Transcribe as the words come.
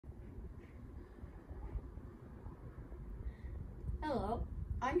Hello,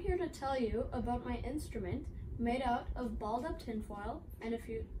 I'm here to tell you about my instrument made out of balled up tinfoil and a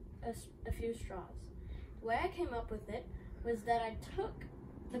few straws. The way I came up with it was that I took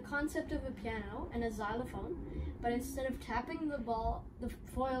the concept of a piano and a xylophone, but instead of tapping the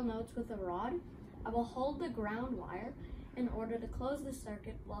foil notes with a rod, I will hold the ground wire in order to close the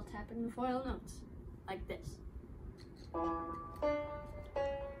circuit while tapping the foil notes, like this.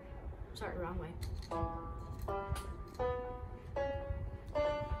 Sorry, wrong way.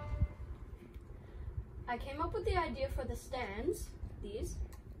 I came up with the idea for the stands, these,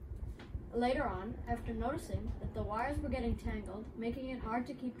 later on after noticing that the wires were getting tangled, making it hard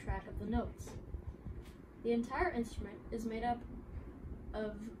to keep track of the notes. The entire instrument is made up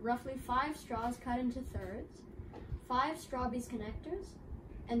of roughly 5 straws cut into thirds, 5 Strawbees connectors,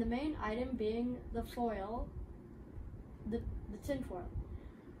 and the main item being the foil, the tin foil.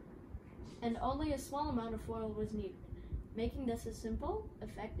 And only a small amount of foil was needed, making this a simple,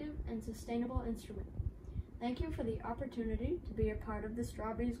 effective, and sustainable instrument. Thank you for the opportunity to be a part of the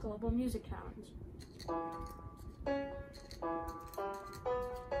Strawbees Global Music Challenge.